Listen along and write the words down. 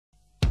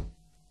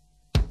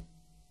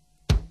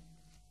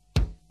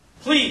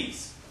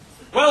Please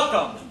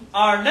welcome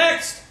our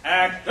next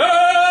actor!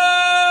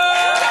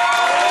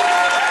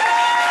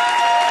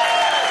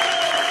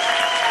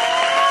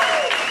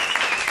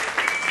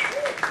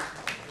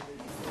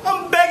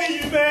 I'm begging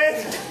you,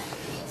 man.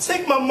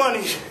 Take my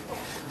money.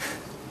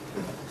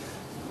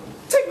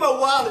 Take my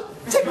wallet.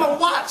 Take my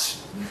watch.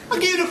 I'll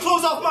give you the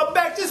clothes off my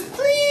back. Just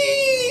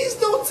please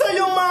don't tell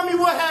your mommy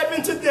what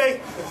happened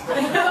today.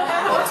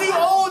 I'm too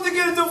old to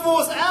get a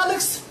divorce,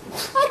 Alex.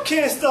 I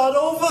can't start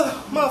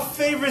over. My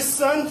favorite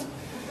son.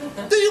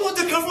 Do you want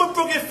to come from a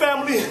broken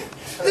family?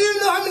 Do you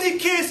know how many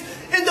kids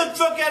end up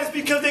drug addicts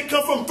because they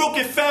come from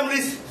broken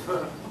families?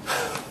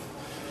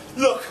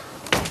 Look,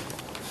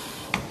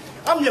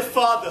 I'm your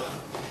father,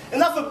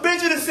 and I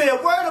forbid you to say a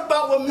word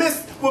about what me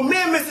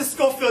and Mrs.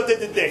 Schofield did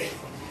today.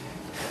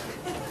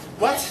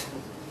 What?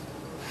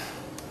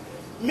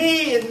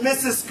 Me and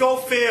Mrs.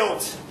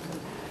 Schofield.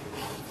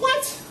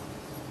 What?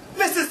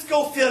 Mrs.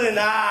 Schofield and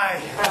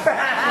I.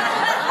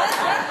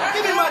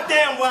 Give me my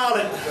damn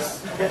wallet.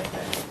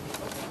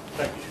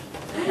 Thank you.